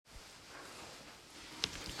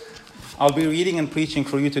I'll be reading and preaching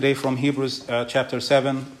for you today from Hebrews chapter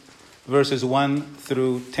 7, verses 1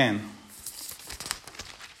 through 10.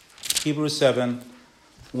 Hebrews 7,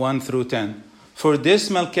 1 through 10. For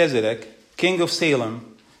this Melchizedek, king of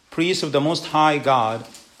Salem, priest of the Most High God,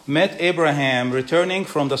 met Abraham returning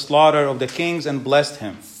from the slaughter of the kings and blessed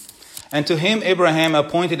him. And to him Abraham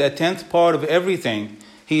appointed a tenth part of everything.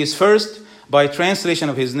 He is first, by translation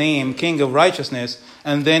of his name, king of righteousness,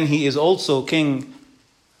 and then he is also king.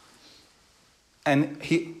 And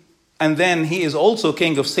then he is also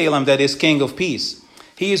king of Salem, that is, king of peace.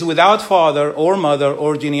 He is without father or mother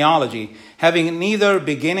or genealogy, having neither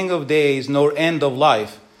beginning of days nor end of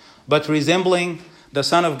life, but resembling the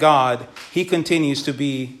Son of God, he continues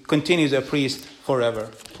a priest forever.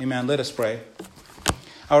 Amen. Let us pray.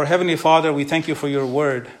 Our Heavenly Father, we thank you for your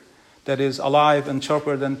word that is alive and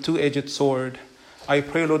sharper than two-edged sword. I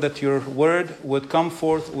pray, Lord, that your word would come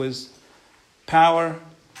forth with power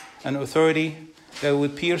and authority, that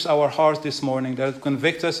would pierce our hearts this morning, that would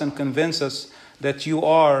convict us and convince us that you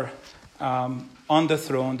are on the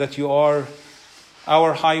throne, that you are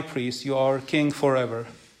our high priest, you are king forever.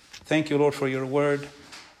 Thank you, Lord, for your word.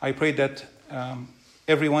 I pray that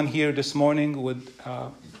everyone here this morning would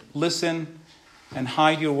listen and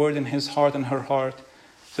hide your word in his heart and her heart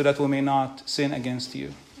so that we may not sin against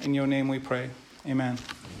you. In your name we pray. Amen.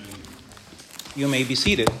 You may be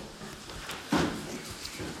seated.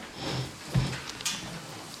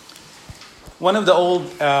 One of the old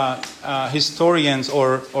historians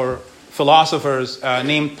or philosophers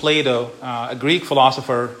named Plato, a Greek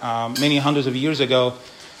philosopher many hundreds of years ago,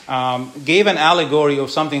 gave an allegory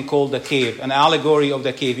of something called the cave, an allegory of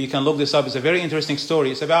the cave. You can look this up. It's a very interesting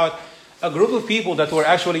story. It's about a group of people that were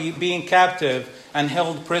actually being captive and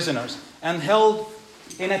held prisoners and held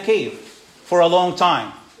in a cave for a long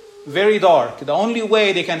time. Very dark. The only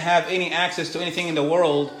way they can have any access to anything in the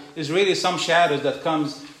world is really some shadows that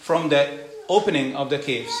comes from the opening of the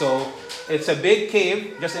cave. So it's a big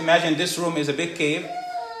cave. Just imagine this room is a big cave.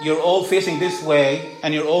 You're all facing this way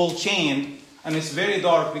and you're all chained. And it's very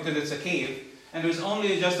dark because it's a cave. And there's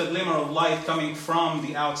only just a glimmer of light coming from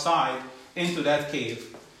the outside into that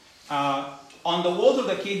cave. On the walls of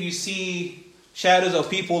the cave, you see shadows of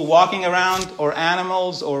people walking around, or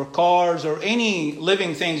animals, or cars, or any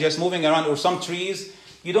living thing just moving around, or some trees.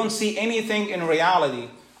 You don't see anything in reality.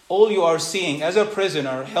 All you are seeing as a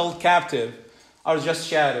prisoner held captive are just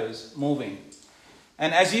shadows moving.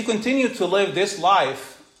 And as you continue to live this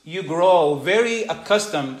life, you grow very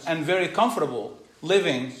accustomed and very comfortable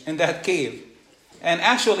living in that cave. And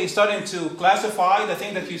actually starting to classify the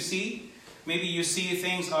thing that you see. Maybe you see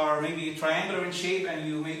things are maybe triangular in shape and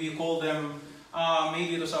you call them,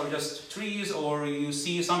 maybe those are just trees, or you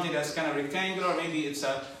see something that's kind of rectangular, maybe it's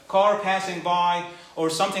a car passing by, or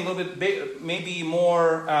something a little bit big, maybe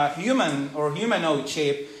more human or humanoid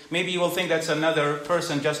shape. Maybe you will think that's another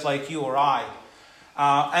person just like you or I.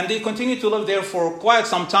 And they continue to live there for quite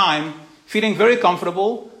some time, feeling very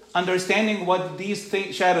comfortable, understanding what these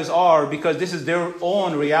shadows are, because this is their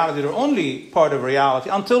own reality, their only part of reality,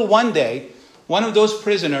 until one day, one of those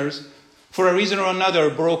prisoners, for a reason or another,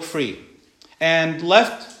 broke free and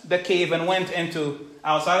left the cave and went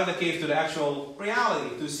outside of the cave to the actual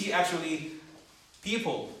reality, to see actually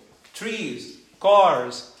people, trees,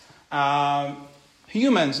 cars,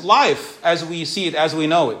 humans, life as we see it, as we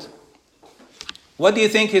know it. What do you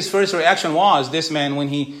think his first reaction was, this man, when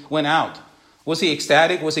he went out? Was he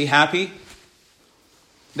ecstatic? Was he happy?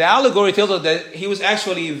 The allegory tells us that he was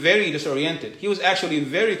actually very disoriented. He was actually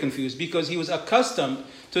very confused because he was accustomed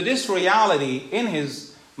to this reality in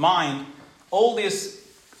his mind. All this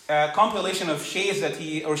compilation of shades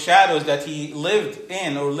or shadows that he lived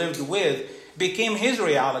in or lived with became his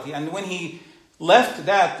reality. And when he left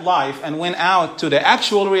that life and went out to the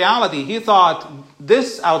actual reality, he thought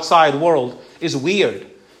this outside world is weird,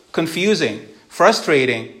 confusing,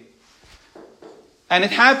 frustrating. And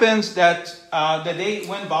it happens that the day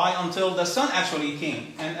went by until the sun actually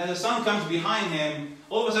came. And as the sun comes behind him,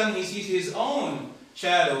 all of a sudden he sees his own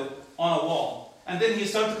shadow on a wall. And then he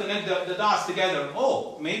starts to connect the dots together.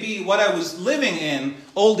 Oh, maybe what I was living in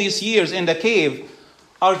all these years in the cave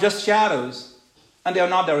are just shadows. And they are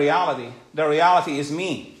not the reality. The reality is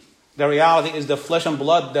me. The reality is the flesh and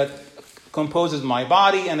blood that composes my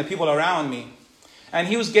body and the people around me. And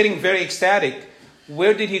he was getting very ecstatic.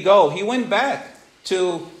 Where did he go? He went back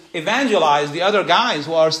to evangelize the other guys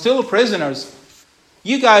who are still prisoners.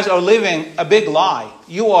 You guys are living a big lie.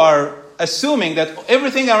 You are assuming that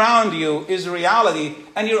everything around you is reality,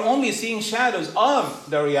 and you're only seeing shadows of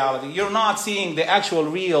the reality. You're not seeing the actual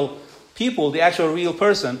real people, the actual real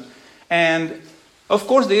person. And Of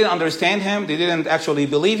course, they didn't understand him. They didn't actually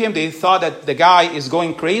believe him. They thought that the guy is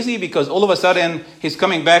going crazy because all of a sudden he's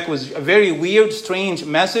coming back with a very weird, strange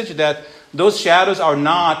message that those shadows are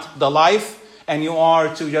not the life, and you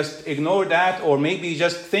are to just ignore that, or maybe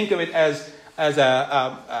just think of it as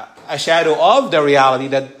a shadow of the reality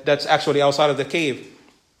that's actually outside of the cave.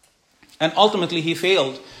 And ultimately, he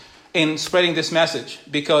failed in spreading this message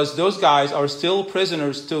because those guys are still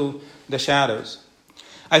prisoners to the shadows.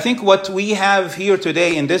 I think what we have here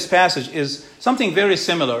today in this passage is something very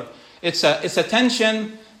similar. It's a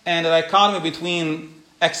tension and a dichotomy between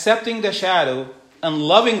accepting the shadow and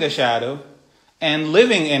loving the shadow and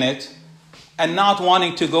living in it, and not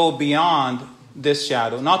wanting to go beyond this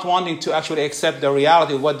shadow, not wanting to actually accept the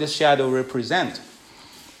reality of what this shadow represents.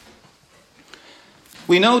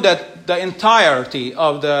 We know that the entirety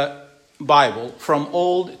of the Bible, from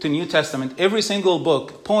Old to New Testament, every single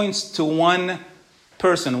book points to one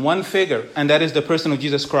person, one figure, and that is the person of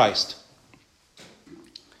Jesus Christ.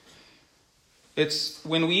 It's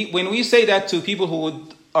when we say that to people who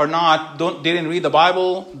didn't read the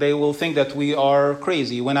Bible, they will think that we are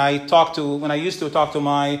crazy. When I used to talk to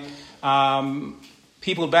my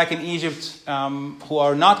people back in Egypt who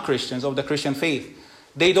are not Christians of the Christian faith,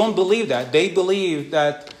 they don't believe that. They believe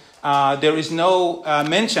that there is no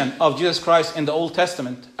mention of Jesus Christ in the Old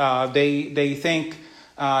Testament. They think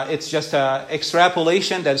it's just an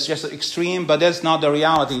extrapolation, that's just extreme, but that's not the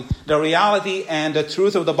reality. The reality and the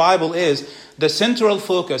truth of the Bible is the central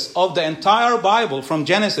focus of the entire Bible from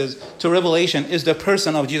Genesis to Revelation is the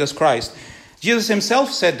person of Jesus Christ. Jesus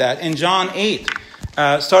himself said that in John 8,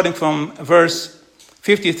 starting from verse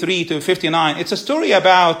 53 to 59. It's a story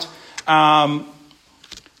about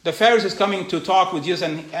the Pharisees coming to talk with Jesus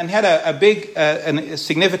and had a big and a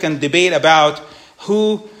significant debate about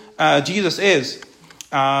who Jesus is.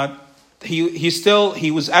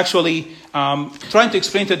 He was actually trying to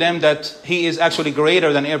explain to them that he is actually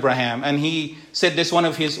greater than Abraham. And he said this, one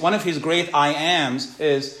of his great I ams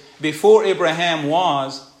is, before Abraham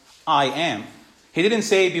was, I am. He didn't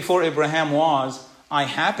say before Abraham was, I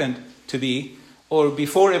happened to be, or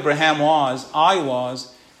before Abraham was, I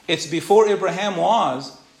was. It's before Abraham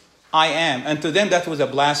was, I am. And to them that was a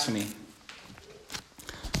blasphemy.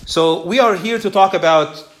 So we are here to talk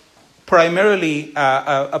about primarily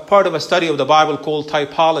a part of a study of the Bible called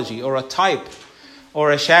typology, or a type,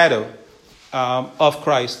 or a shadow of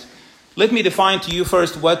Christ. Let me define to you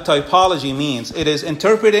first what typology means. It is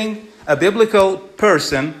interpreting a biblical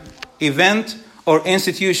person, event, or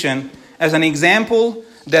institution as an example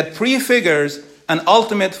that prefigures an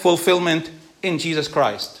ultimate fulfillment in Jesus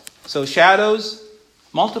Christ. So shadows,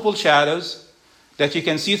 multiple shadows that you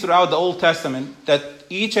can see throughout the Old Testament, that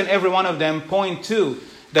each and every one of them point to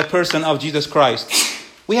the person of Jesus Christ.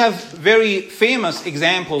 We have very famous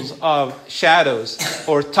examples of shadows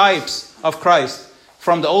or types of Christ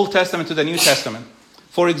from the Old Testament to the New Testament.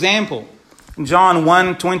 For example, John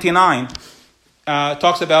 1:29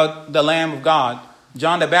 talks about the Lamb of God.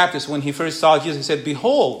 John the Baptist, when he first saw Jesus, he said,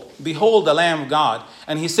 "Behold, behold the Lamb of God."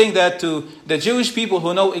 And he's saying that to the Jewish people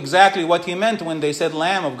who know exactly what he meant when they said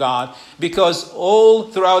Lamb of God, because all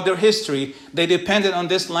throughout their history, they depended on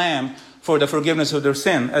this Lamb for the forgiveness of their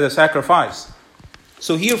sin as a sacrifice.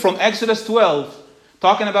 So here from Exodus 12,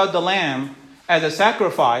 talking about the Lamb as a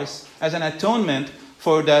sacrifice, as an atonement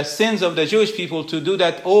for the sins of the Jewish people, to do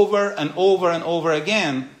that over and over and over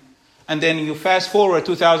again. And then you fast forward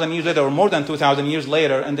 2,000 years later, or more than 2,000 years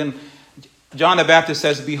later, and then John the Baptist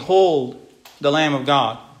says, "Behold the Lamb of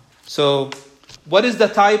God." So what is the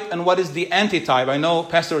type and what is the antitype? I know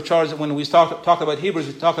Pastor Charles, when we talked about Hebrews,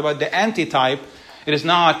 we talked about the antitype. It is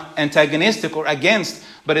not antagonistic or against,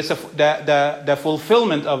 but it's the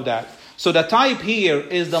fulfillment of that. So the type here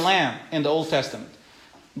is the Lamb in the Old Testament.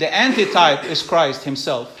 The antitype is Christ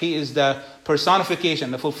himself. He is the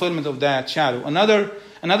personification, the fulfillment of that shadow.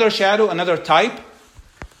 Another shadow, another type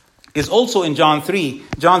is also in John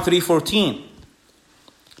 3:14,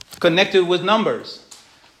 connected with numbers.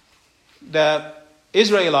 The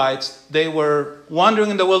Israelites, they were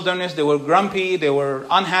wandering in the wilderness, they were grumpy, they were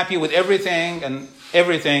unhappy with everything,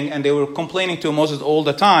 and they were complaining to Moses all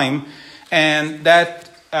the time, and that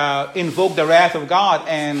invoked the wrath of God,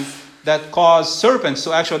 and that caused serpents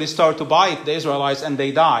to actually start to bite the Israelites, and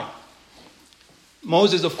they die.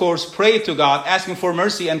 Moses, of course, prayed to God, asking for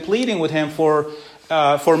mercy and pleading with him for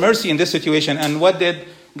mercy in this situation. And what did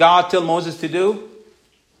God tell Moses to do?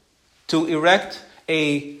 To erect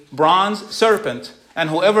a bronze serpent. And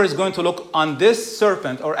whoever is going to look on this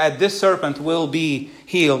serpent or at this serpent will be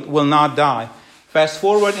healed, will not die. Fast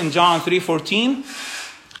forward in John 3:14.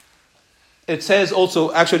 It says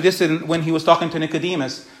also, actually this is when he was talking to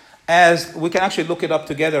Nicodemus, As we can actually look it up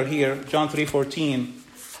together here, John 3:14.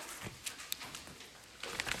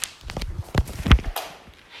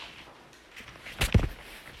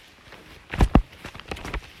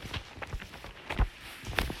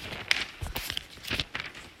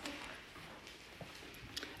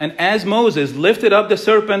 And as Moses lifted up the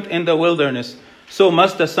serpent in the wilderness, so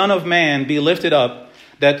must the Son of Man be lifted up,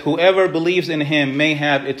 that whoever believes in him may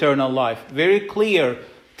have eternal life. Very clear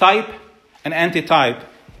type and antitype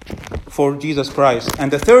for Jesus Christ.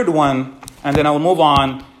 And the third one, and then I will move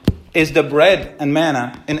on, is the bread and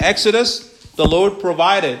manna. In Exodus, the Lord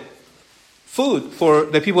provided food for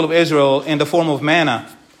the people of Israel in the form of manna.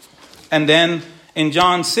 And then in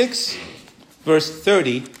John 6, verse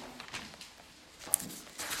 30,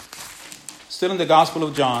 still in the Gospel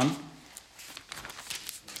of John,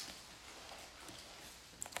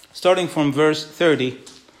 starting from verse 30.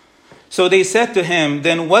 So they said to him,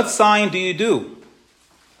 then what sign do you do,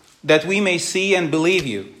 that we may see and believe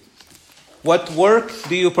you? What work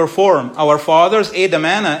do you perform? Our fathers ate the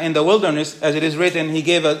manna in the wilderness, as it is written, he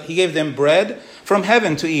gave them bread from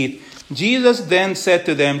heaven to eat. Jesus then said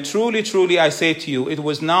to them, truly, truly, I say to you, it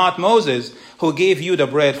was not Moses who gave you the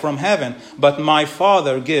bread from heaven, but my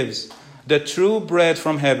Father gives the true bread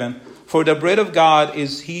from heaven. For the bread of God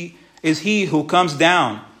is he who comes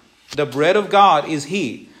down. The bread of God is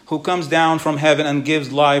he who comes down from heaven and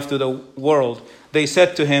gives life to the world. They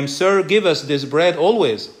said to him, Sir, give us this bread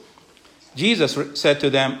always. Jesus said to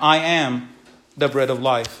them, I am the bread of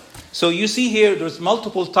life. So you see here, there's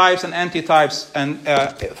multiple types and antitypes and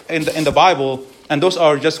in the Bible, and those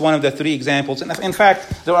are just one of the three examples. And in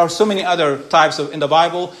fact, there are so many other types in the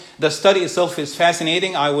Bible. The study itself is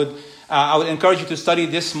fascinating. I would encourage you to study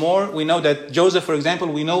this more. We know that Joseph, for example,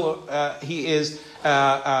 we know he is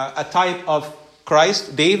a type of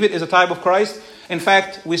Christ. David is a type of Christ. In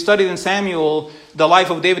fact, we studied in Samuel the life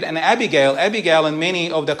of David and Abigail. Abigail, and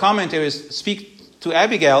many of the commentaries speak to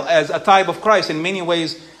Abigail as a type of Christ. In many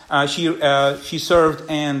ways, she served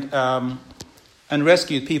and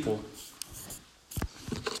rescued people.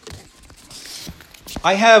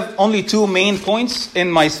 I have only two main points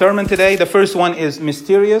in my sermon today. The first one is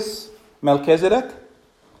mysterious Melchizedek,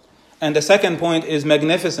 and the second point is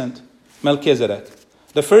magnificent Melchizedek.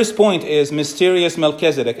 The first point is mysterious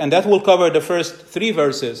Melchizedek, and that will cover the first three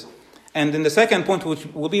verses. And in the second point, which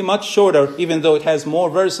will be much shorter, even though it has more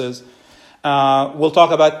verses, we'll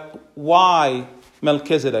talk about why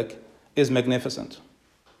Melchizedek is magnificent.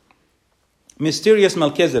 Mysterious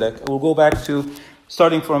Melchizedek. We'll go back to,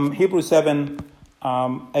 starting from Hebrews 7,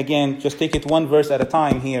 again, just take it one verse at a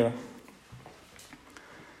time here.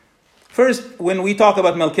 First, when we talk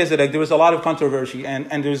about Melchizedek, there was a lot of controversy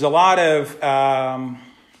and there's a lot of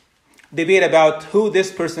debate about who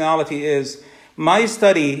this personality is. My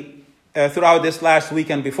study throughout this last week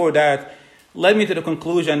and before that led me to the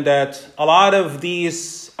conclusion that a lot of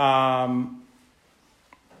these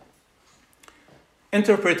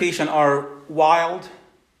interpretations are wild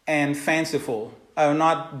and fanciful, are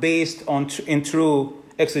not based in true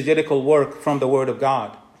exegetical work from the Word of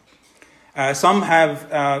God. Some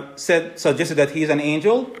have suggested that he is an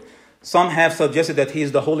angel. Some have suggested that he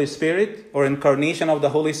is the Holy Spirit or incarnation of the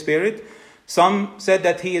Holy Spirit. Some said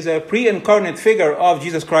that he is a pre-incarnate figure of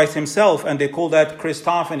Jesus Christ himself, and they call that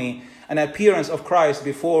Christophany, an appearance of Christ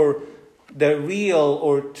before the real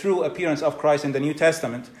or true appearance of Christ in the New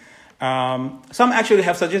Testament. Some actually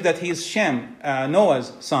have suggested that he is Shem,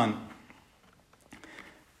 Noah's son.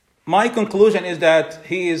 My conclusion is that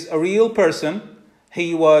he is a real person.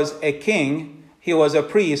 He was a king. He was a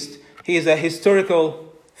priest. He is a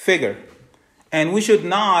historical figure. And we should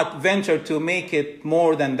not venture to make it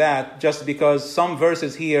more than that just because some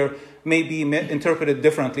verses here may be interpreted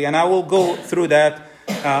differently. And I will go through that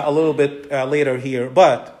a little bit later here.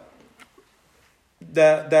 But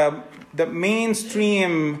the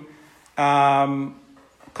mainstream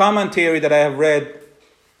commentary that I have read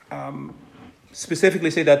specifically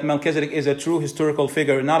say that Melchizedek is a true historical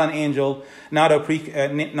figure, not an angel, not a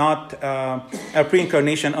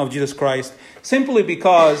pre-incarnation of Jesus Christ. Simply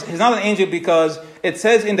because he's not an angel, because it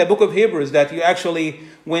says in the book of Hebrews that you actually,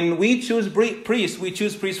 when we choose priests, we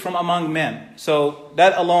choose priests from among men. So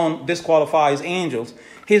that alone disqualifies angels.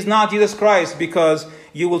 He's not Jesus Christ because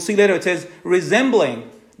you will see later it says resembling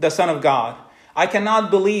the Son of God. I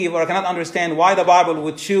cannot believe or I cannot understand why the Bible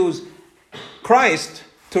would choose Christ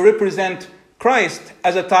to represent Christ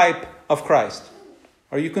as a type of Christ.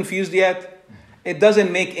 Are you confused yet? It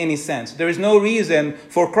doesn't make any sense. There is no reason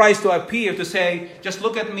for Christ to appear to say, just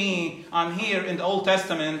look at me, I'm here in the Old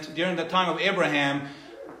Testament during the time of Abraham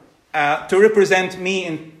to represent me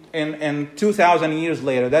in 2,000 years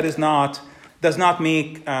later. That is not does not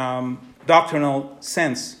make doctrinal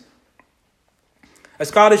sense. A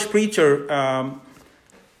Scottish preacher,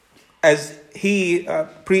 as he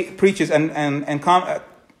preaches and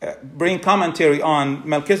bring commentary on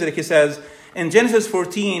Melchizedek, he says, in Genesis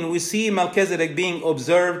 14, we see Melchizedek being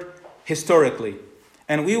observed historically.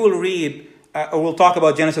 And we will read, or we'll talk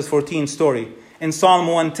about Genesis 14 story. In Psalm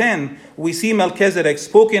 110, we see Melchizedek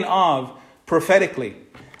spoken of prophetically.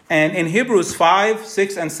 And in Hebrews 5,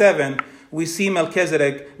 6, and 7, we see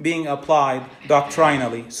Melchizedek being applied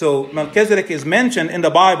doctrinally. So Melchizedek is mentioned in the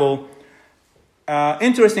Bible.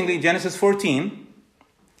 Interestingly, Genesis 14,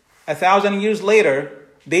 1,000 years later,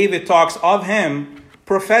 David talks of him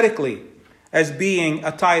prophetically as being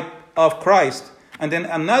a type of Christ. And then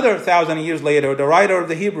another 1,000 years later, the writer of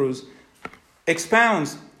the Hebrews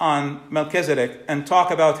expounds on Melchizedek and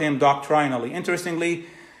talk about him doctrinally. Interestingly,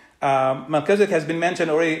 Melchizedek has been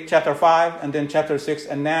mentioned already chapter 5 and then chapter 6.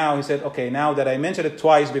 And now he said, okay, now that I mentioned it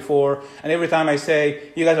twice before, and every time I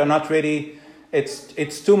say, you guys are not ready,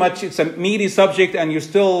 it's too much, it's a meaty subject, and you're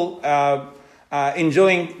still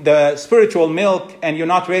enjoying the spiritual milk, and you're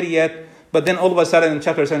not ready yet. But then all of a sudden in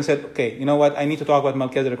chapter 7 said, okay, you know what? I need to talk about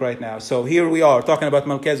Melchizedek right now. So here we are talking about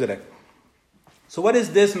Melchizedek. So what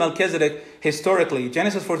is this Melchizedek historically?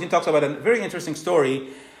 Genesis 14 talks about a very interesting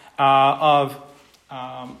story of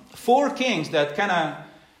 4 kings that kind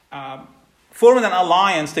of formed an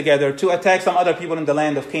alliance together to attack some other people in the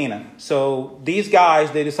land of Canaan. So these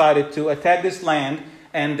guys, they decided to attack this land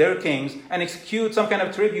and their kings and execute some kind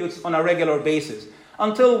of tributes on a regular basis.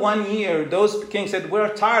 Until one year, those kings said, we're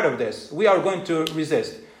tired of this. We are going to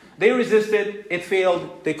resist. They resisted. It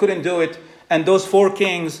failed. They couldn't do it. And those 4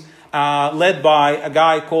 kings, led by a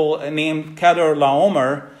guy named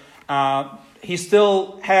Kedorlaomer, he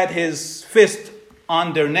still had his fist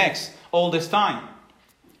on their necks all this time.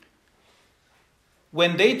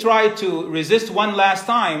 When they tried to resist one last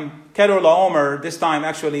time, Kedorlaomer this time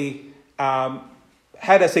actually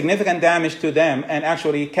had a significant damage to them and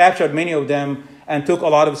actually captured many of them and took a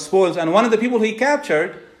lot of spoils. And one of the people he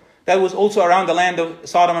captured that was also around the land of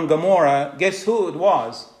Sodom and Gomorrah, guess who it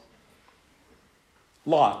was?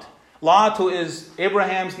 Lot. Lot, who is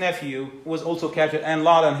Abraham's nephew, was also captured, and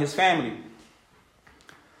Lot and his family.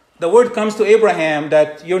 The word comes to Abraham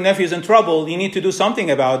that your nephew is in trouble, you need to do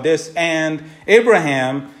something about this. And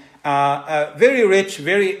Abraham, a very rich,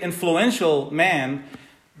 very influential man,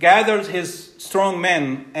 gathers his strong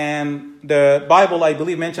men, and the Bible, I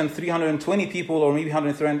believe, mentioned 320 people, or maybe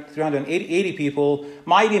 380 people,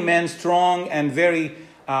 mighty men, strong and very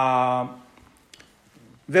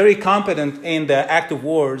competent in the active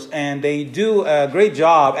wars, and they do a great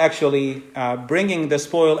job actually bringing the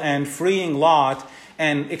spoil and freeing Lot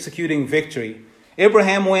and executing victory.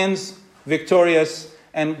 Abraham wins, victorious,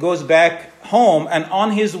 and goes back home, and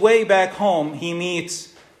on his way back home, he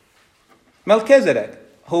meets Melchizedek,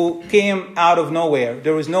 who came out of nowhere.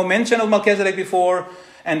 There was no mention of Melchizedek before,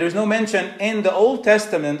 and there's no mention in the Old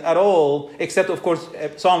Testament at all, except, of course,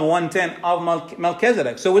 Psalm 110 of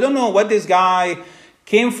Melchizedek. So we don't know what this guy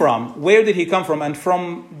came from. Where did he come from? And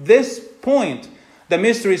from this point, the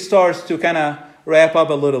mystery starts to kind of wrap up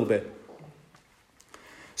a little bit.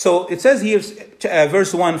 So it says here,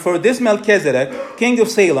 verse 1, for this Melchizedek, king of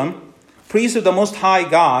Salem, priest of the Most High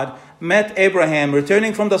God, met Abraham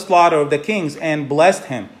returning from the slaughter of the kings and blessed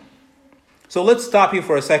him. So let's stop here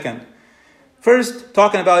for a second. First,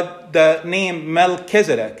 talking about the name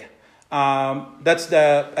Melchizedek. That's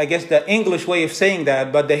the English way of saying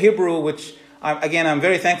that, but the Hebrew, which I'm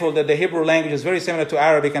very thankful that the Hebrew language is very similar to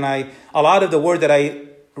Arabic, and a lot of the word that I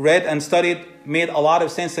read and studied made a lot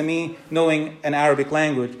of sense to me knowing an Arabic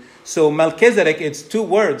language. So Melchizedek, it's 2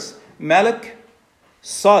 words, Melech,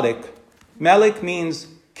 Tzaddik. Melech means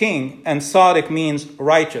king, and Tzaddik means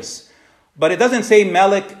righteous. But it doesn't say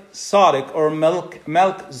Melech Tzaddik or Melch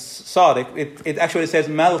Tzaddik. It actually says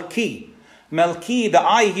Melchi. Melchi, the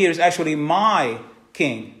I here is actually my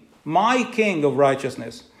king of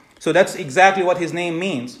righteousness. So that's exactly what his name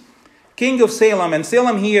means. King of Salem, and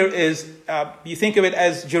Salem here is, you think of it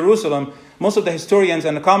as Jerusalem. Most of the historians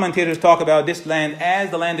and the commentators talk about this land as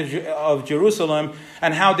the land of Jerusalem.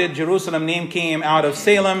 And how did Jerusalem name came out of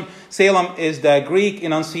Salem? Salem is the Greek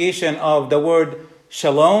enunciation of the word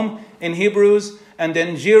shalom in Hebrews. And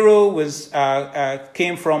then Jero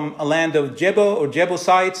came from a land of Jebo or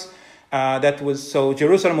Jebusites. So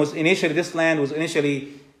Jerusalem was initially, this land was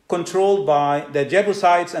initially controlled by the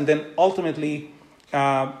Jebusites, and then ultimately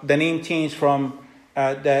the name changed from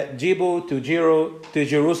the Jebu to Jero to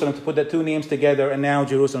Jerusalem to put the 2 names together, and now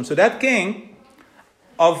Jerusalem. So that king,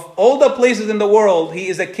 of all the places in the world, he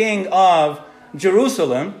is a king of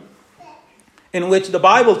Jerusalem. in which the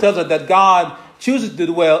Bible tells us that God chooses to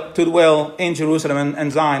dwell in Jerusalem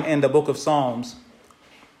and Zion in the book of Psalms.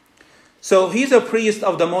 So he's a priest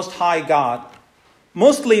of the Most High God.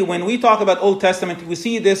 Mostly when we talk about Old Testament, we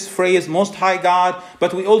see this phrase, Most High God,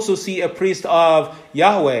 but we also see a priest of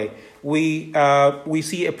Yahweh. We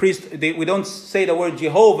see a priest, we don't say the word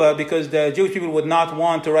Jehovah because the Jewish people would not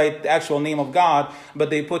want to write the actual name of God, but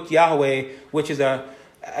they put Yahweh, which is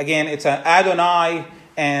it's an Adonai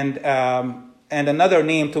and another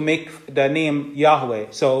name to make the name Yahweh.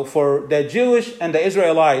 So for the Jewish and the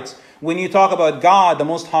Israelites, when you talk about God, the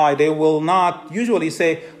Most High, they will not usually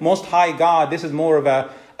say Most High God. This is more of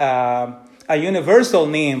a universal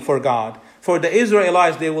name for God. For the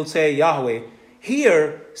Israelites, they will say Yahweh.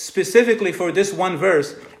 Here, specifically for this one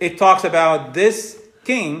verse, it talks about this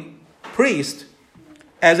king, priest,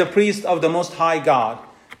 as a priest of the Most High God.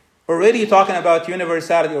 Already talking about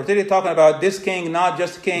universality, already talking about this king, not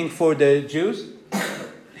just king for the Jews.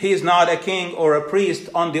 He is not a king or a priest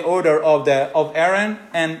on the order of Aaron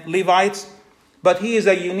and Levites, but he is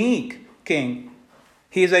a unique king.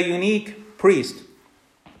 He is a unique priest.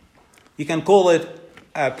 You can call it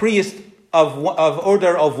a priest of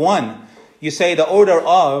order of one. You say the order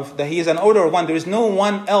of, that he is an order of one. There is no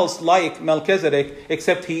one else like Melchizedek,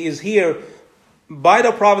 except he is here by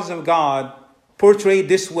the providence of God, portrayed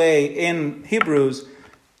this way in Hebrews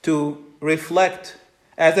to reflect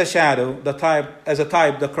as a shadow, the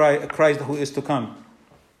Christ who is to come.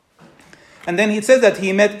 And then he says that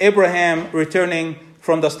he met Abraham returning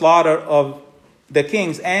from the slaughter of the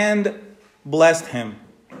kings and blessed him.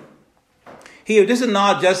 Here, this is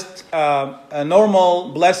not just a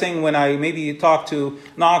normal blessing when I maybe talk to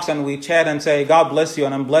Knox and we chat and say, God bless you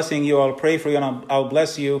and I'm blessing you, I'll pray for you and I'll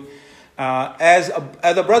bless you. As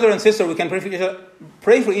a brother and sister, we can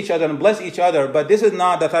pray for each other and bless each other, but this is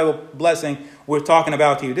not the type of blessing we're talking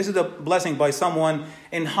about here. This is a blessing by someone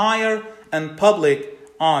in higher and public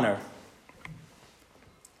honor.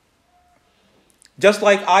 Just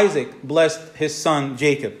like Isaac blessed his son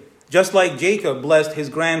Jacob, just like Jacob blessed his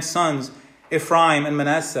grandsons Ephraim and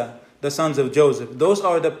Manasseh, the sons of Joseph. Those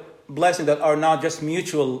are the blessings that are not just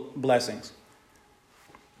mutual blessings.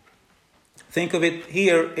 Think of it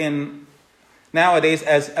here nowadays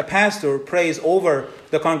as a pastor prays over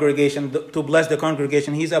the congregation to bless the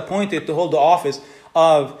congregation. He's appointed to hold the office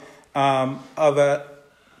of an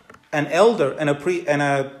elder and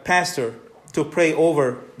a pastor to pray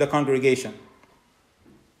over the congregation.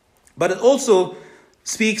 But it also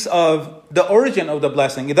speaks of the origin of the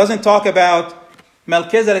blessing. It doesn't talk about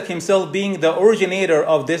Melchizedek himself being the originator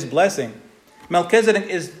of this blessing. Melchizedek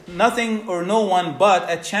is nothing or no one but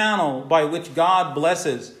a channel by which God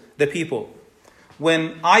blesses the people.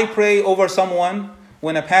 When I pray over someone,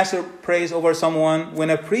 when a pastor prays over someone, when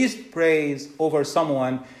a priest prays over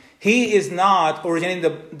someone, he is not originating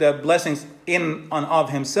the blessings in and of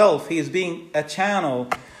himself. He is being a channel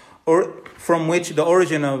or from which the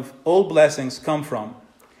origin of all blessings come from.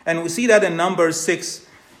 And we see that in Numbers 6,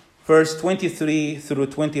 verse 23 through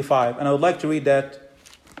 25. And I would like to read that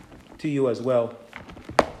to you as well.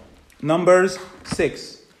 Numbers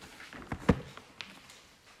 6.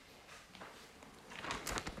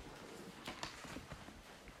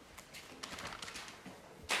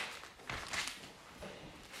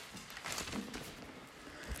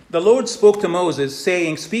 The Lord spoke to Moses,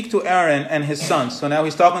 saying, "Speak to Aaron and his sons." So now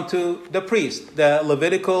he's talking to the priest, the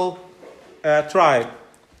Levitical tribe.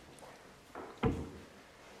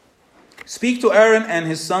 "Speak to Aaron and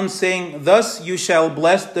his sons, saying, Thus you shall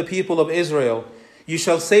bless the people of Israel. You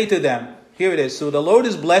shall say to them," here it is. So the Lord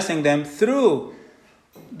is blessing them through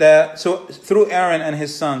Aaron and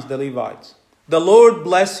his sons, the Levites. "The Lord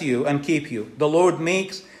bless you and keep you. The Lord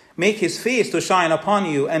make his face to shine upon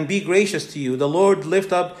you and be gracious to you. The Lord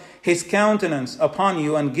lift up his countenance upon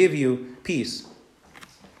you and give you peace."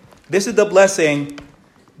 This is the blessing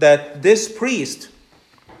that this priest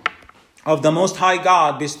of the Most High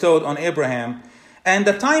God bestowed on Abraham. And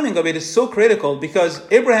the timing of it is so critical because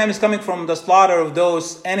Abraham is coming from the slaughter of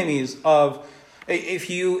those enemies of, if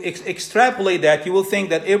you extrapolate that, you will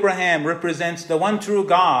think that Abraham represents the one true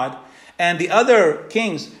God and the other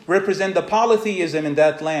kings represent the polytheism in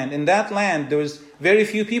that land. In that land, there was very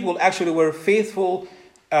few people actually were faithful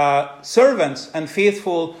servants and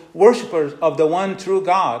faithful worshippers of the one true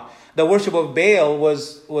God. The worship of Baal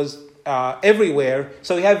was everywhere.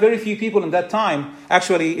 So you have very few people in that time.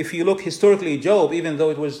 Actually, if you look historically, Job, even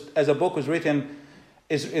though it was as a book was written,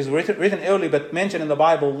 is written early but mentioned in the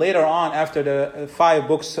Bible later on after the 5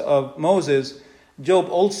 books of Moses, Job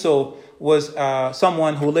also was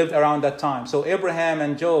someone who lived around that time. So Abraham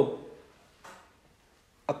and Job,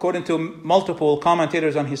 according to multiple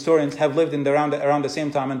commentators and historians, have lived around the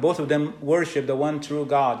same time, and both of them worship the one true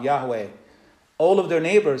God, Yahweh. All of their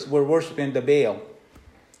neighbors were worshiping the Baal.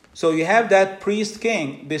 So you have that priest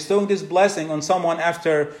king bestowing this blessing on someone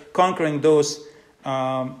after conquering those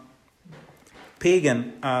pagan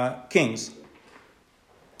kings.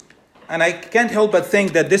 And I can't help but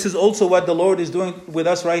think that this is also what the Lord is doing with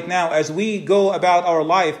us right now. As we go about our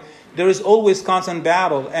life, there is always constant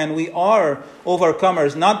battle, and we are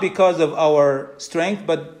overcomers, not because of our strength,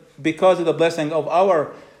 but because of the blessing of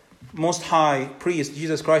our Most High Priest,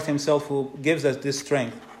 Jesus Christ himself, who gives us this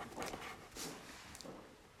strength.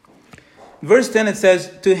 Verse 10, it says,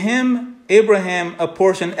 "To him Abraham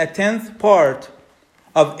apportioned a 10th part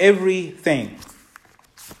of everything."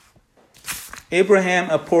 Abraham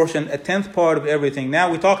apportioned a 10th part of everything. Now,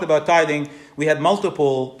 we talked about tithing. We had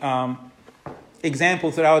multiple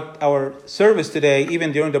examples throughout our service today,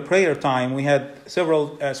 even during the prayer time. We had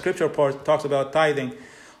several scripture parts that talks about tithing.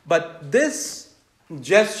 But this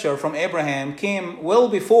gesture from Abraham came well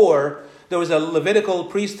before there was a Levitical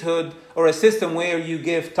priesthood or a system where you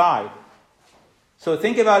give tithe. So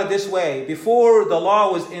think about it this way. Before the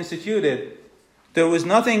law was instituted, there was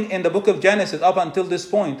nothing in the book of Genesis up until this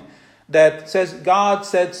point that says God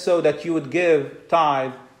said so that you would give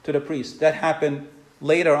tithe to the priest. That happened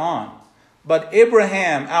later on. But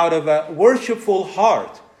Abraham, out of a worshipful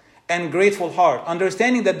heart and grateful heart,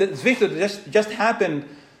 understanding that this victory just happened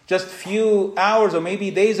just few hours or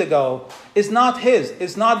maybe days ago, is not his.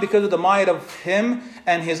 It's not because of the might of him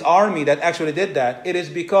and his army that actually did that. It is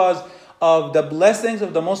because of the blessings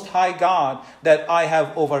of the Most High God that I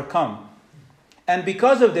have overcome. And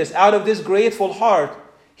because of this, out of this grateful heart,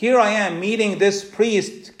 here I am meeting this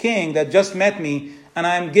priest king that just met me, and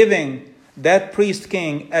I am giving that priest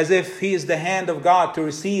king as if he is the hand of God to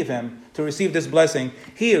receive him, to receive this blessing.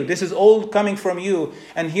 Here, this is all coming from you,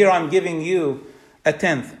 and here I'm giving you a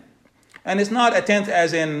 10th. And it's not a 10th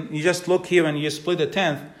as in you just look here and you split a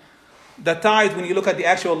 10th. The tithe, when you look at the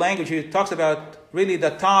actual language, it talks about really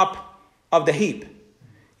the top of the heap.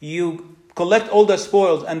 You collect all the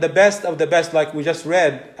spoils and the best of the best, like we just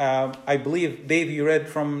read. I believe, Dave, you read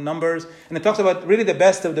from Numbers. And it talks about really the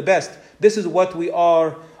best of the best. This is what we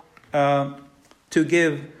are to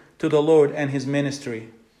give to the Lord and his ministry.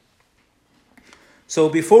 So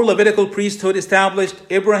before Levitical priesthood established,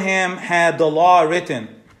 Abraham had the law written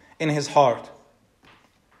in his heart.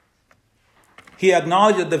 He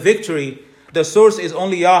acknowledged that the victory, the source is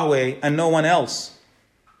only Yahweh and no one else.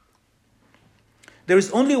 There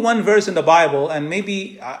is only one verse in the Bible, and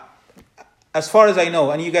maybe, as far as I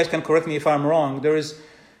know, and you guys can correct me if I'm wrong, there is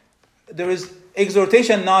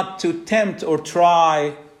exhortation not to tempt or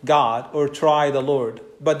try God or try the Lord.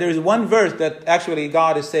 But there is one verse that actually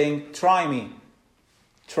God is saying, try me.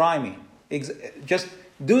 Try me. Just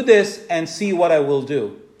do this and see what I will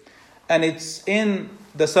do. And it's in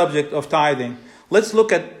the subject of tithing. Let's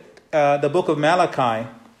look at the book of Malachi,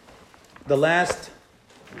 the last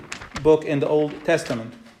book in the Old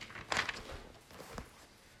Testament.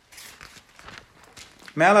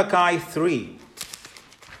 Malachi 3.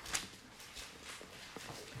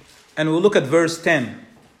 And we'll look at verse 10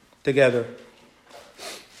 together.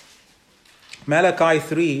 Malachi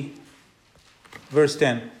 3, verse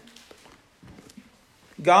 10.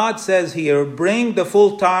 God says here, "Bring the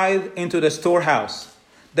full tithe into the storehouse,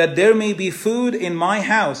 that there may be food in my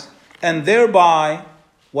house, and thereby,"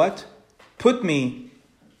 what? "Put me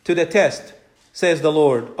to the test, says the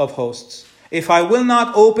Lord of hosts. If I will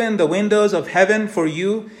not open the windows of heaven for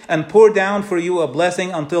you and pour down for you a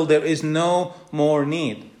blessing until there is no more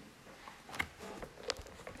need."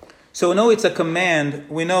 So we know it's a command.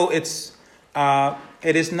 We know it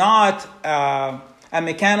is not a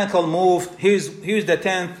mechanical move. Here's the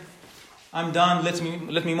 10th. I'm done.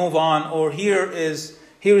 Let me move on. Or here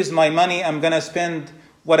is my money. I'm gonna spend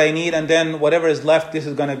what I need, and then whatever is left, this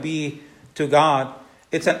is gonna be to God.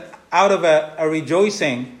 It's out of a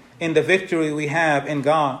rejoicing in the victory we have in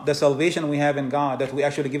God, the salvation we have in God, that we're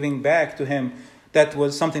actually giving back to him. That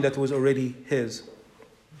was something that was already his.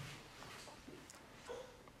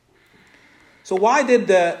 So why did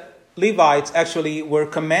the Levites actually were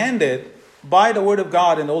commanded by the word of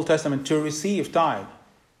God in the Old Testament to receive tithe?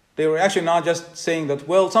 They were actually not just saying that,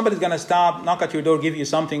 well, somebody's going to stop, knock at your door, give you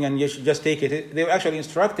something, and you should just take it. They were actually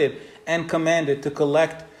instructed and commanded to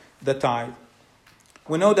collect the tithe.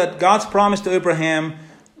 We know that God's promise to Abraham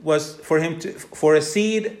was for a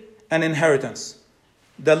seed and inheritance.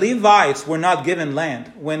 The Levites were not given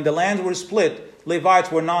land. When the lands were split, Levites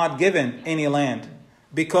were not given any land,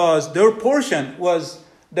 because their portion was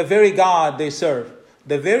the very God they serve.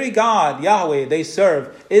 The very God, Yahweh, they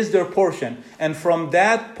serve is their portion. And from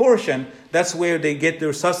that portion, that's where they get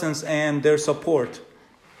their sustenance and their support.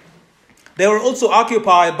 They were also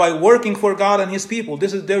occupied by working for God and His people.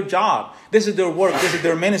 This is their job. This is their work. This is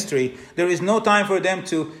their ministry. There is no time for them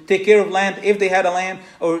to take care of land if they had a land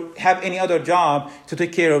or have any other job to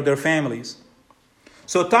take care of their families.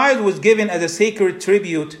 So tithe was given as a sacred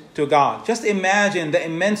tribute to God. Just imagine the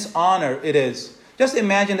immense honor it is. Just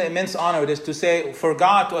imagine the immense honor it is to say, for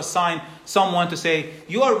God to assign someone to say,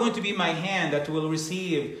 you are going to be my hand that will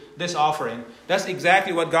receive this offering. That's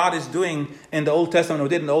exactly what God is doing in the Old Testament, or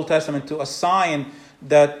did in the Old Testament, to assign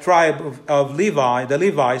the tribe of Levi, the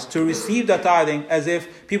Levites, to receive the tithing, as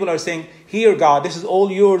if people are saying, here God, this is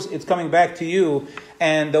all yours, it's coming back to you.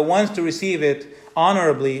 And the ones to receive it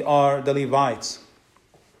honorably are the Levites.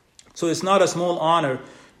 So it's not a small honor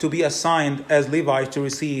to be assigned as Levites to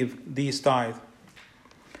receive these tithes.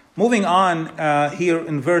 Moving on here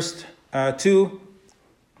in verse 2.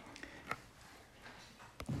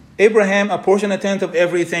 Abraham apportioned a tenth of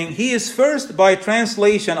everything. He is first by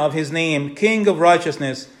translation of his name, King of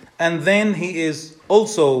Righteousness, and then he is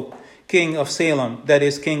also King of Salem, that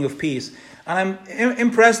is, King of Peace. And I'm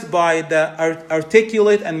impressed by the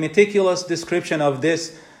articulate and meticulous description of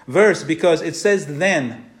this verse, because it says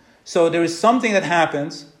then. So there is something that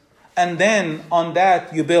happens, and then on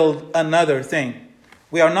that you build another thing.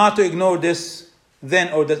 We are not to ignore this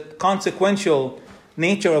then, or the consequential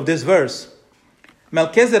nature of this verse.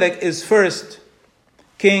 Melchizedek is first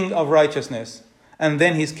King of Righteousness, and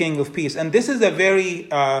then he's King of Peace. And this is a very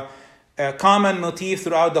common motif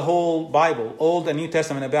throughout the whole Bible, Old and New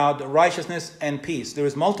Testament, about righteousness and peace. There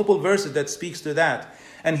is multiple verses that speaks to that.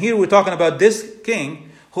 And here we're talking about this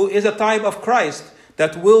king, who is a type of Christ,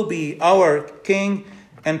 that will be our King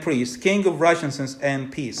and Priest, King of Righteousness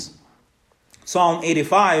and Peace. Psalm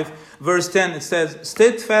 85, verse 10, it says,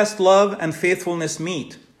 steadfast love and faithfulness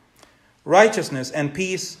meet. Righteousness and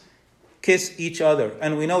peace kiss each other.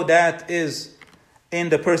 And we know that is in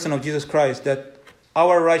the person of Jesus Christ, that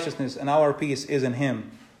our righteousness and our peace is in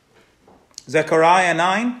Him. Zechariah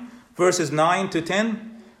 9, verses 9 to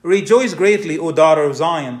 10. Rejoice greatly, O daughter of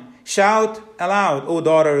Zion. Shout aloud, O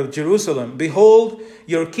daughter of Jerusalem. Behold,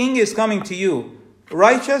 your king is coming to you.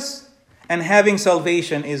 Righteous and having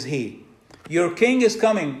salvation is He. Your king is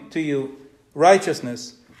coming to you,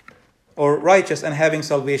 righteousness, or righteous and having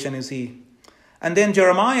salvation is He. And then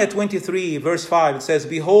Jeremiah 23, verse 5, it says,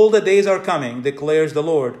 behold, the days are coming, declares the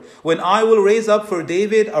Lord, when I will raise up for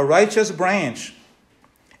David a righteous branch,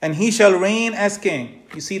 and he shall reign as king.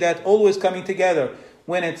 You see that always coming together.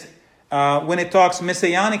 When it talks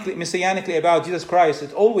messianically about Jesus Christ,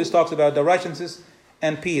 it always talks about the righteousness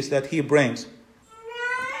and peace that He brings.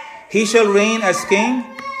 He shall reign as king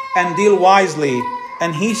and deal wisely,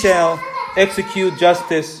 and he shall execute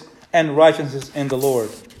justice and righteousness in the Lord.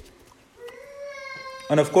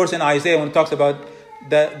 And of course in Isaiah, when it talks about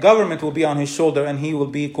the government will be on his shoulder and he will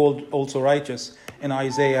be called also righteous, in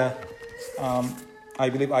Isaiah, I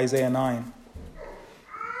believe Isaiah 9.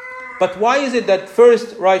 But why is it that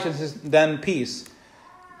first righteousness, then peace?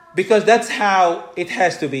 Because that's how it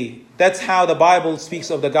has to be. That's how the Bible speaks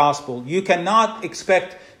of the gospel. You cannot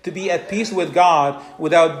expect to be at peace with God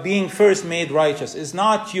without being first made righteous. It's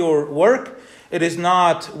not your work. It is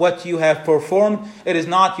not what you have performed. It is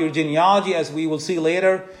not your genealogy, as we will see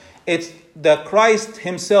later. It's the Christ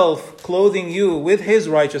Himself clothing you with His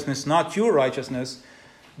righteousness, not your righteousness.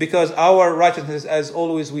 Because our righteousness, as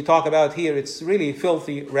always we talk about here, it's really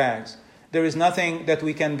filthy rags. There is nothing that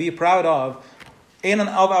we can be proud of in and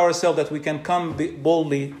of ourselves that we can come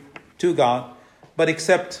boldly to God, but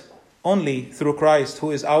except only through Christ, who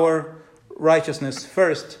is our righteousness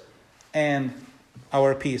first and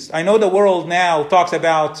our peace. I know the world now talks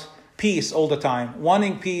about peace all the time,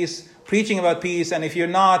 wanting peace, preaching about peace, and if you're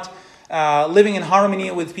not living in harmony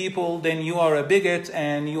with people, then you are a bigot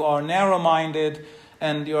and you are narrow-minded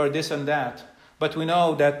and you are this and that. But we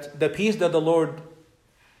know that the peace that the Lord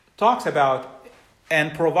talks about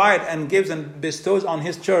and provides and gives and bestows on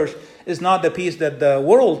His church is not the peace that the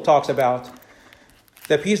world talks about.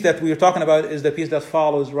 The peace that we are talking about is the peace that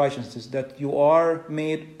follows righteousness, that you are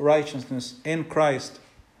made righteousness in Christ.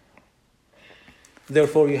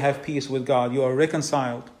 Therefore, you have peace with God. You are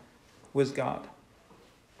reconciled with God.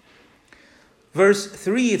 Verse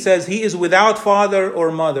 3, it says, He is without father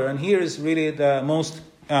or mother. And here is really the most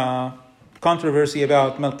controversy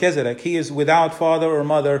about Melchizedek. He is without father or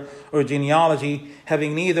mother or genealogy,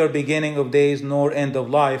 having neither beginning of days nor end of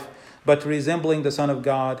life, but resembling the Son of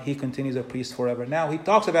God, He continues a priest forever. Now, he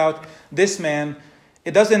talks about this man.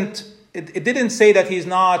 It didn't say that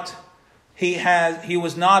he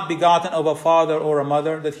was not begotten of a father or a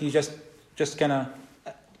mother, that he just kind of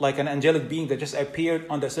like an angelic being that just appeared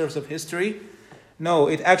on the surface of history. No,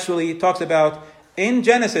 it actually talks about in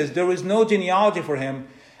Genesis there is no genealogy for him,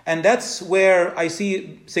 and that's where I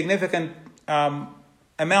see significant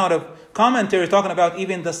amount of commentary talking about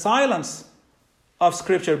even the silence of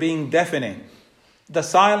Scripture being deafening. The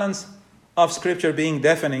silence of Scripture being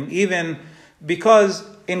deafening, even because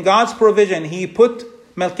in God's provision, He put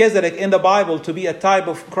Melchizedek in the Bible to be a type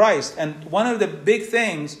of Christ. And one of the big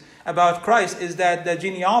things about Christ is that the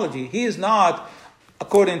genealogy, He is not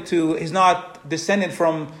he's not descended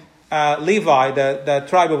from Levi, the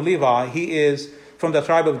tribe of Levi. He is from the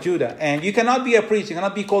tribe of Judah. And you cannot be a priest, you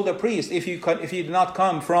cannot be called a priest if you do not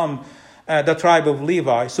come from the tribe of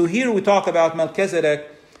Levi. So here we talk about Melchizedek,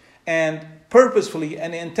 and purposefully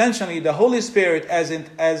and intentionally the Holy Spirit,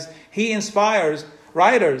 as He inspires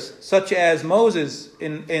writers such as Moses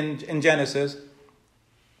in Genesis,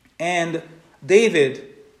 and David,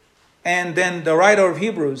 and then the writer of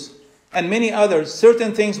Hebrews, and many others,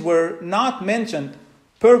 certain things were not mentioned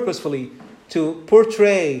purposefully to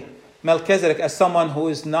portray Melchizedek as someone who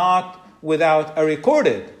is not without a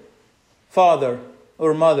recorded father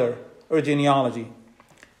or mother or genealogy.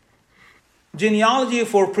 Genealogy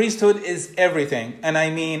for priesthood is everything, and I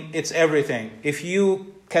mean it's everything. If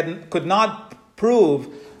you could not prove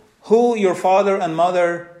who your father and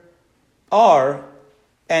mother are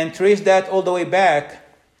and trace that all the way back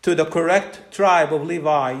to the correct tribe of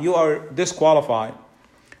Levi, you are disqualified.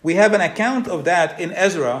 We have an account of that in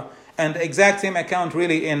Ezra, and the exact same account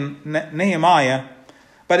really in Nehemiah.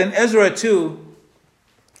 But in Ezra 2,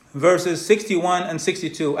 verses 61 and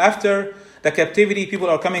 62, after the captivity, people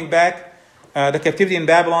are coming back, the captivity in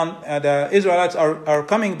Babylon, the Israelites are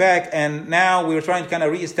coming back, and now we're trying to kind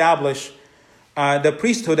of reestablish the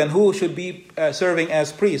priesthood and who should be serving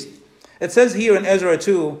as priest. It says here in Ezra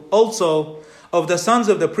 2, also of the sons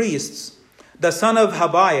of the priests, the son of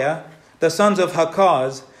Habiah, the sons of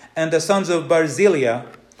Hakaz, and the sons of Barzillai,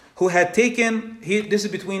 who had taken, this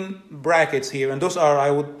is between brackets here, and those are,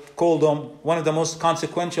 I would call them one of the most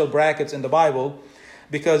consequential brackets in the Bible,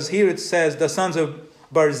 because here it says the sons of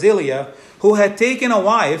Barzillai, who had taken a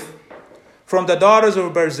wife from the daughters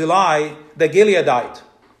of Barzillai, the Gileadite.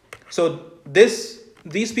 So these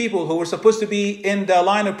people who were supposed to be in the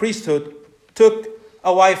line of priesthood took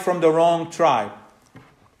a wife from the wrong tribe.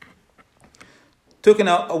 Took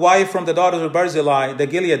a wife from the daughters of Barzillai, the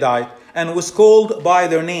Gileadite, and was called by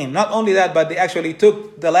their name. Not only that, but they actually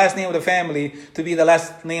took the last name of the family to be the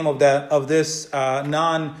last name of this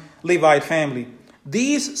non-Levite family.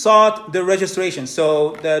 These sought the registration.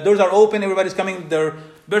 So the doors are open, everybody's coming with their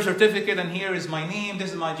birth certificate, and here is my name,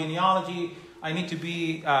 this is my genealogy. I need to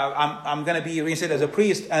be, I'm going to be reinstated as a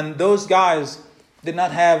priest. And those guys did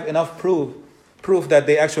not have enough proof that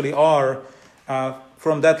they actually are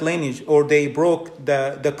from that lineage, or they broke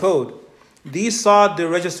the code. These sought the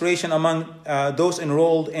registration among those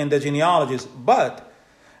enrolled in the genealogies, but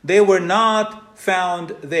they were not found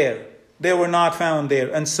there. They were not found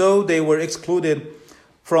there. And so they were excluded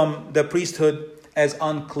from the priesthood as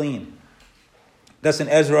unclean. That's in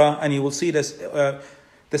Ezra, and you will see this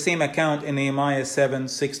the same account in Nehemiah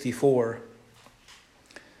 7:64.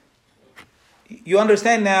 You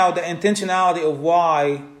understand now the intentionality of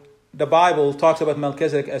why the Bible talks about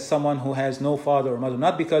Melchizedek as someone who has no father or mother.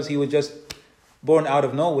 Not because he was just born out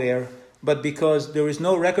of nowhere, but because there is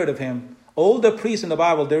no record of him. All the priests in the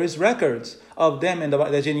Bible, there is records of them in the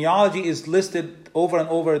Bible. The genealogy is listed over and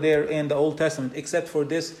over there in the Old Testament, except for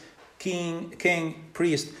this king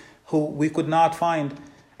priest, who we could not find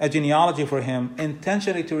a genealogy for him,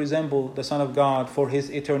 intentionally to resemble the Son of God for his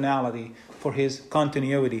eternality, for his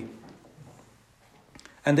continuity.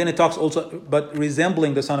 And then it talks also, but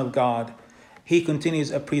resembling the Son of God, he continues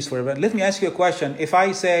a priest forever. Let me ask you a question. If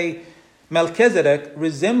I say Melchizedek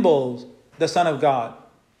resembles the Son of God,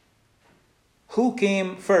 who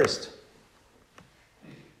came first?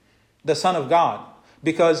 The Son of God.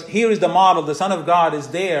 Because here is the model. The Son of God is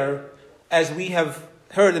there, as we have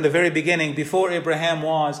heard in the very beginning, before Abraham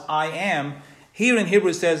was, I am. Here in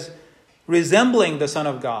Hebrews says, resembling the Son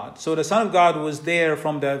of God. So the Son of God was there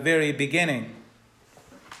from the very beginning.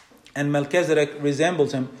 And Melchizedek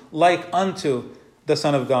resembles him like unto the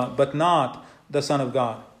Son of God, but not the Son of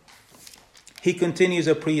God. He continues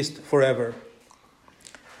a priest forever.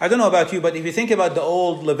 I don't know about you, but if you think about the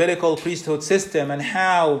old Levitical priesthood system and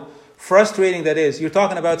how frustrating that is, you're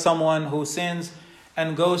talking about someone who sins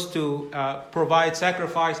and goes to provide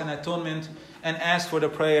sacrifice and atonement and asks for the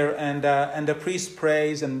prayer, and the priest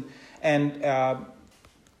prays and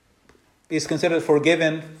is considered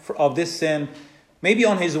forgiven of this sin. Maybe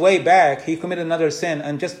on his way back, he committed another sin.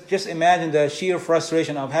 And just imagine the sheer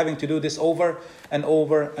frustration of having to do this over and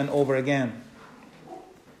over and over again.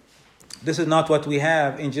 This is not what we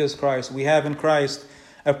have in Jesus Christ. We have in Christ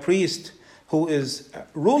a priest who is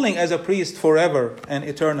ruling as a priest forever and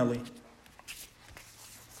eternally.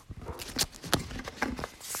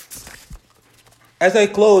 As I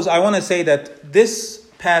close, I want to say that this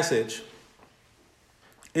passage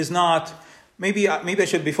is not... Maybe I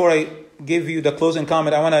should, before I give you the closing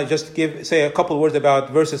comment, I want to just say a couple words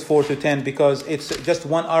about verses 4 to 10, because it's just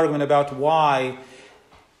one argument about why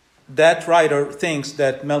that writer thinks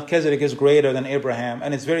that Melchizedek is greater than Abraham.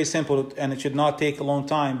 And it's very simple, and it should not take a long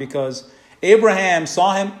time, because Abraham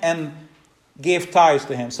saw him and gave tithes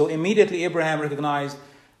to him. So immediately Abraham recognized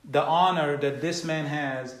the honor that this man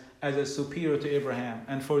has as a superior to Abraham.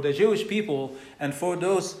 And for the Jewish people, and for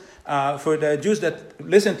the Jews that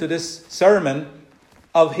listen to this sermon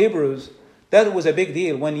of Hebrews, that was a big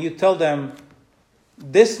deal. When you tell them,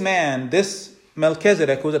 this man, this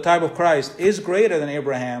Melchizedek, who's a type of Christ, is greater than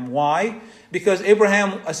Abraham. Why? Because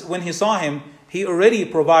Abraham, when he saw him, he already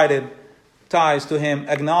provided tithes to him,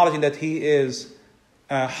 acknowledging that he is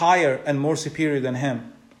higher and more superior than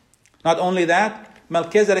him. Not only that,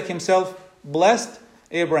 Melchizedek himself blessed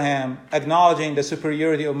Abraham, acknowledging the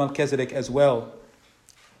superiority of Melchizedek as well.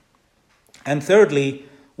 And thirdly,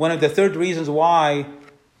 one of the third reasons why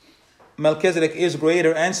Melchizedek is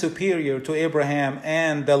greater and superior to Abraham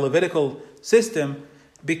and the Levitical system,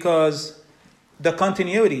 because the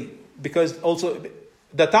continuity, because also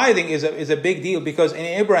the tithing is a big deal, because in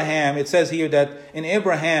Abraham, it says here that in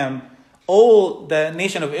Abraham, all the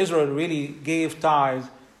nation of Israel really gave tithes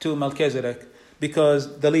to Melchizedek,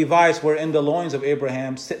 because the Levites were in the loins of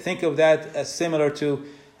Abraham. Think of that as similar to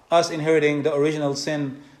us inheriting the original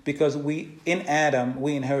sin, because in Adam,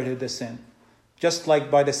 we inherited the sin. Just like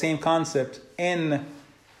by the same concept, in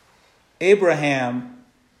Abraham,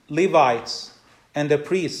 Levites and the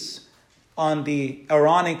priests on the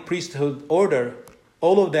Aaronic priesthood order,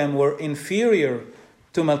 all of them were inferior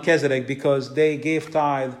to Melchizedek because they gave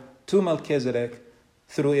tithe to Melchizedek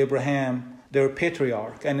through Abraham, their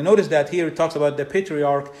patriarch. And notice that here it talks about the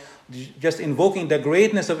patriarch just invoking the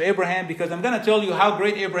greatness of Abraham, because I'm going to tell you how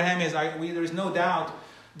great Abraham is. There is no doubt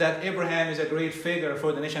that Abraham is a great figure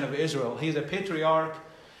for the nation of Israel. He's a patriarch.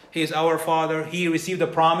 He is our father. He received a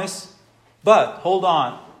promise. But, hold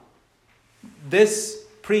on. This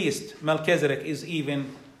priest, Melchizedek, is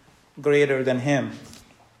even greater than him.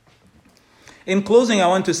 In closing, I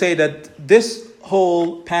want to say that this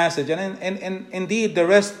whole passage, and indeed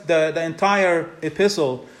the entire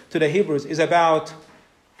epistle to the Hebrews, is about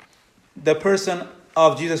the person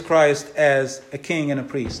of Jesus Christ as a king and a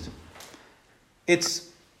priest. It's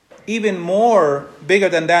even more bigger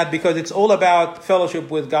than that, because it's all about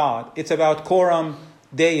fellowship with God. It's about coram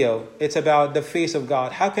Deo. It's about the face of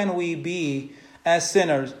God. How can we be, as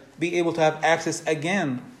sinners, be able to have access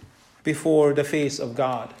again before the face of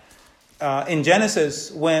God? In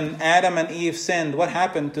Genesis, when Adam and Eve sinned, what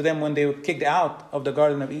happened to them when they were kicked out of the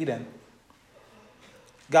Garden of Eden?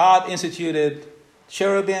 God instituted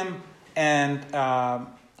cherubim and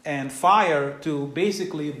fire to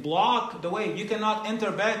basically block the way. You cannot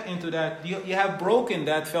enter back into that. You have broken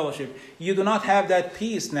that fellowship. You do not have that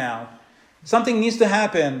peace now. Something needs to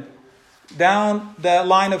happen down the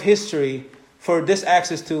line of history for this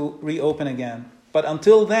access to reopen again. But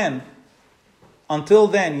until then,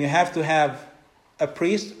 you have to have a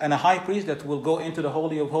priest and a high priest that will go into the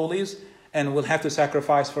Holy of Holies and will have to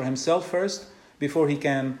sacrifice for himself first before he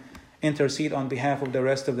can intercede on behalf of the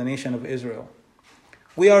rest of the nation of Israel.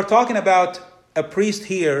 We are talking about a priest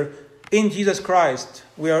here in Jesus Christ.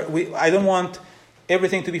 I don't want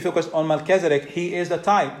everything to be focused on Melchizedek. He is the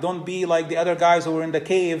type. Don't be like the other guys who were in the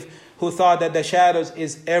cave who thought that the shadows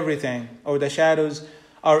is everything, or the shadows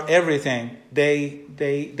are everything.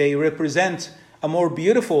 They represent a more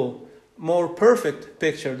beautiful, more perfect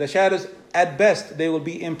picture. The shadows, at best, they will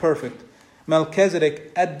be imperfect.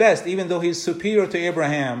 Melchizedek, at best, even though he is superior to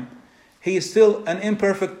Abraham, he is still an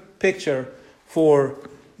imperfect picture for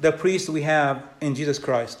the priest we have in Jesus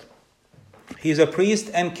Christ. He is a priest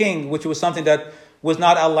and king, which was something that was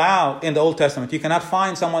not allowed in the Old Testament. You cannot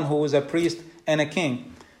find someone who is a priest and a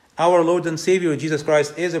king. Our Lord and Savior, Jesus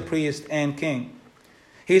Christ, is a priest and king.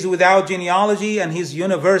 He is without genealogy and he's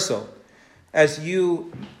universal. As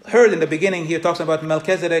you heard in the beginning, he talks about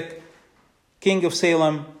Melchizedek, king of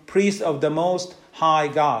Salem, priest of the Most High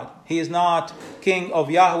God. He is not king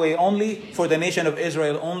of Yahweh only, for the nation of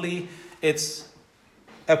Israel only. It's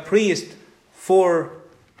a priest for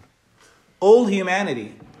all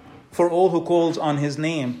humanity, for all who calls on his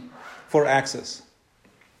name for access.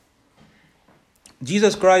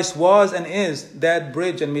 Jesus Christ was and is that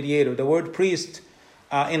bridge and mediator. The word priest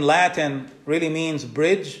in Latin really means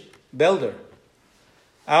bridge builder.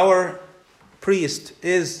 Our priest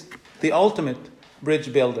is the ultimate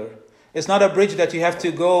bridge builder. It's not a bridge that you have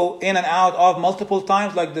to go in and out of multiple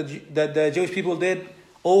times like the Jewish people did,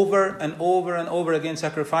 over and over and over again,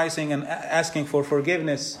 sacrificing and asking for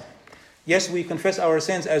forgiveness. Yes, we confess our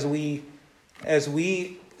sins as we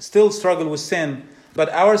still struggle with sin, but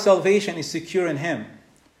our salvation is secure in Him.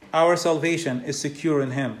 Our salvation is secure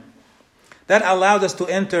in Him. That allows us to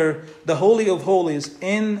enter the Holy of Holies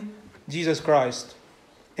in Jesus Christ,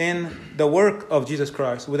 in the work of Jesus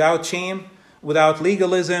Christ, without shame, without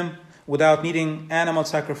legalism, without needing animal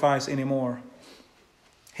sacrifice anymore.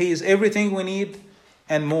 He is everything we need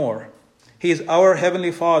and more. He is our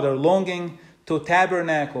Heavenly Father, longing to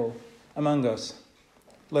tabernacle among us.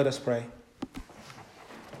 Let us pray.